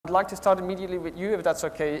like to start immediately with you, if that's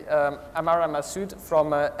okay, Ammara Masood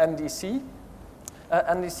from NDC.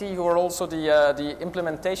 NDC, who are also the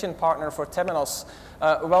implementation partner for Temenos,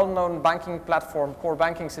 a well-known banking platform, core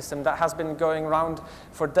banking system that has been going around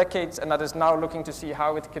for decades and that is now looking to see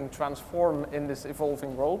how it can transform in this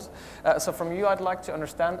evolving world. So from you, I'd like to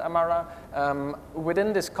understand, Ammara,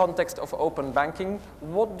 within this context of open banking,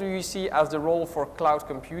 what do you see as the role for cloud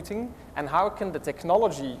computing, and how can the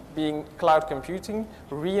technology, being cloud computing,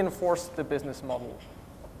 reinforce the business model?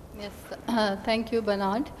 Yes, thank you,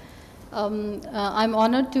 Bernard. I'm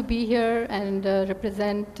honored to be here and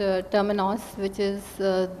represent Temenos, which is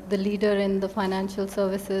the leader in the financial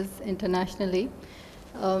services internationally.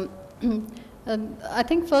 I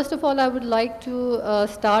think first of all, I would like to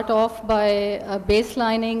start off by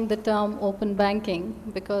baselining the term open banking,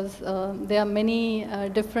 because there are many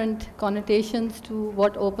different connotations to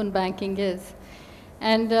what open banking is.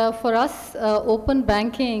 And for us, open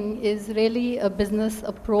banking is really a business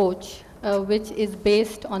approach which is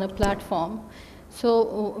based on a platform.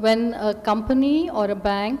 So when a company or a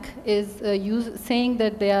bank is saying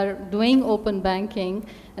that they are doing open banking,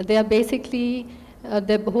 they are basically,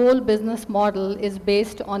 the whole business model is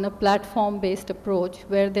based on a platform-based approach,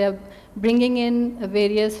 where they are bringing in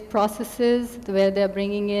various processes, where they are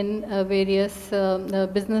bringing in various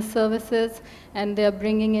business services, and they are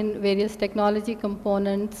bringing in various technology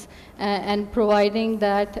components and providing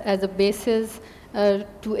that as a basis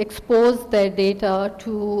to expose their data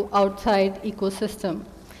to outside ecosystem.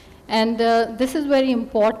 And this is very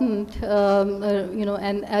important,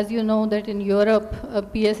 and as you know that in Europe,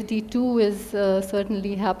 PSD2 is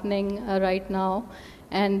certainly happening right now.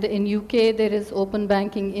 And in UK, there is open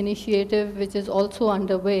banking initiative, which is also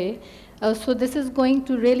underway. So this is going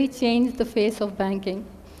to really change the face of banking.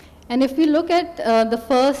 And if we look at the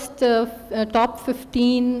first top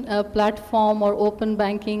 15 platform or open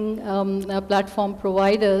banking platform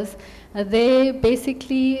providers, they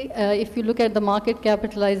basically, if you look at the market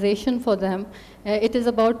capitalization for them, it is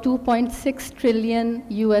about 2.6 trillion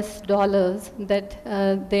US dollars that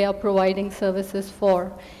they are providing services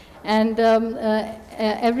for. And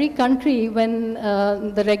every country, when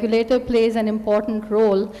the regulator plays an important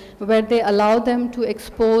role, where they allow them to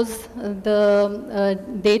expose the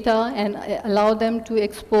data and allow them to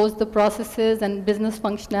expose the processes and business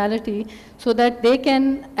functionality so that they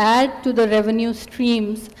can add to the revenue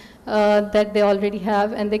streams that they already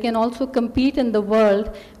have, and they can also compete in the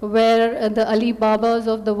world where the Alibabas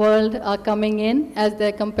of the world are coming in as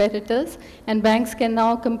their competitors, and banks can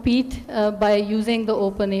now compete by using the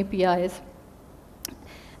open APIs.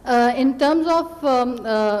 In terms of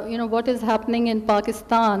what is happening in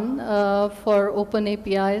Pakistan for open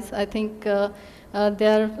APIs, I think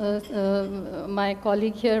my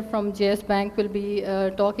colleague here from JS Bank will be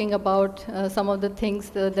talking about some of the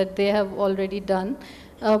things that they have already done.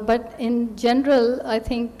 But in general, I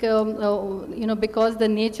think, because the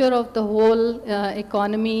nature of the whole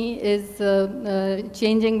economy is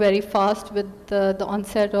changing very fast with the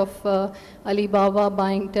onset of Alibaba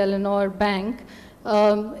buying Telenor Bank,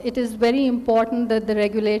 it is very important that the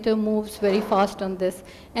regulator moves very fast on this.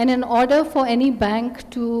 And in order for any bank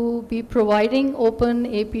to be providing open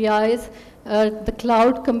APIs, the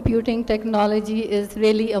cloud computing technology is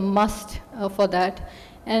really a must for that.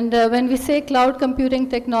 And when we say cloud computing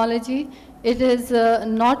technology, it is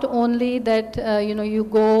not only that you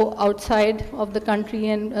go outside of the country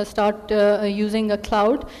and start using a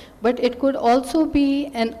cloud, but it could also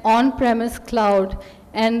be an on-premise cloud.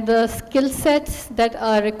 And the skill sets that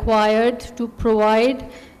are required to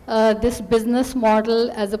provide this business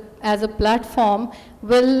model as a platform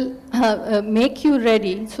will make you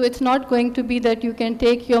ready. So it's not going to be that you can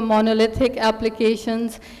take your monolithic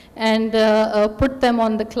applications and put them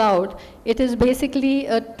on the cloud. It is basically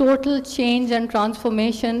a total change and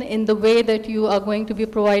transformation in the way that you are going to be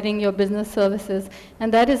providing your business services.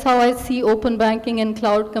 And that is how I see open banking and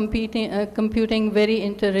cloud computing very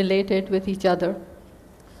interrelated with each other.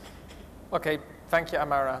 Okay, thank you,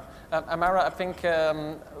 Ammara. Ammara, I think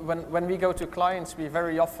when we go to clients, we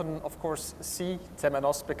very often, of course, see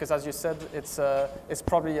Temenos, because as you said, it's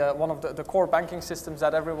probably one of the core banking systems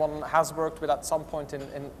that everyone has worked with at some point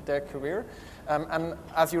in their career. And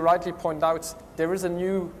as you rightly point out, there is a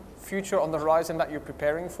new future on the horizon that you're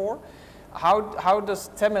preparing for. How does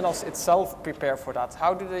Temenos itself prepare for that?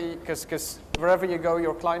 How do they, because wherever you go,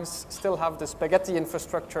 your clients still have the spaghetti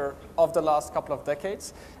infrastructure of the last couple of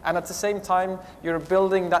decades, and at the same time, you're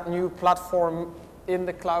building that new platform in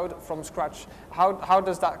the cloud from scratch. How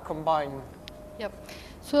does that combine? Yep.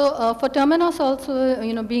 So for Terminos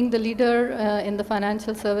also, being the leader in the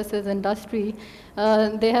financial services industry,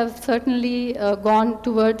 they have certainly gone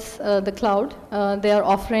towards the cloud. They are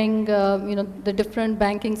offering, the different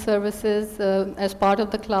banking services as part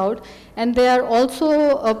of the cloud, and they are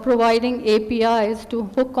also providing APIs to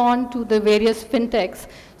hook on to the various fintechs.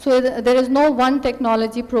 So there is no one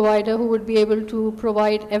technology provider who would be able to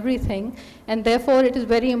provide everything, and therefore it is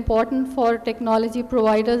very important for technology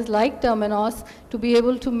providers like Terminos to be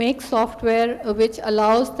able to make software which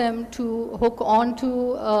allows them to hook on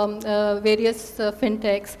to various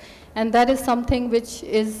fintechs, and that is something which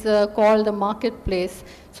is called the marketplace.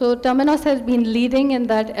 So Terminos has been leading in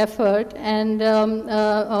that effort and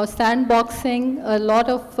sandboxing a lot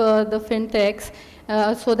of the fintechs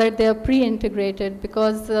so that they are pre-integrated,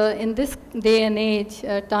 because in this day and age,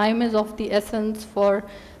 time is of the essence for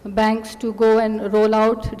banks to go and roll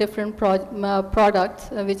out different products,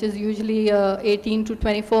 which is usually 18 to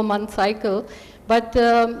 24 month cycle. But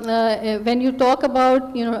when you talk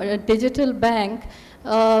about a digital bank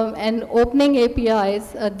and opening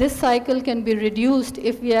APIs, this cycle can be reduced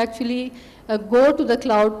if we actually go to the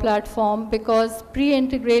cloud platform, because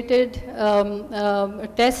pre-integrated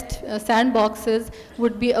test sandboxes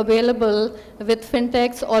would be available with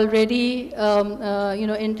fintechs already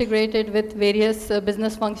integrated with various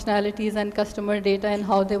business functionalities and customer data and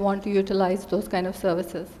how they want to utilize those kind of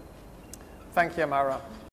services. Thank you, Ammara.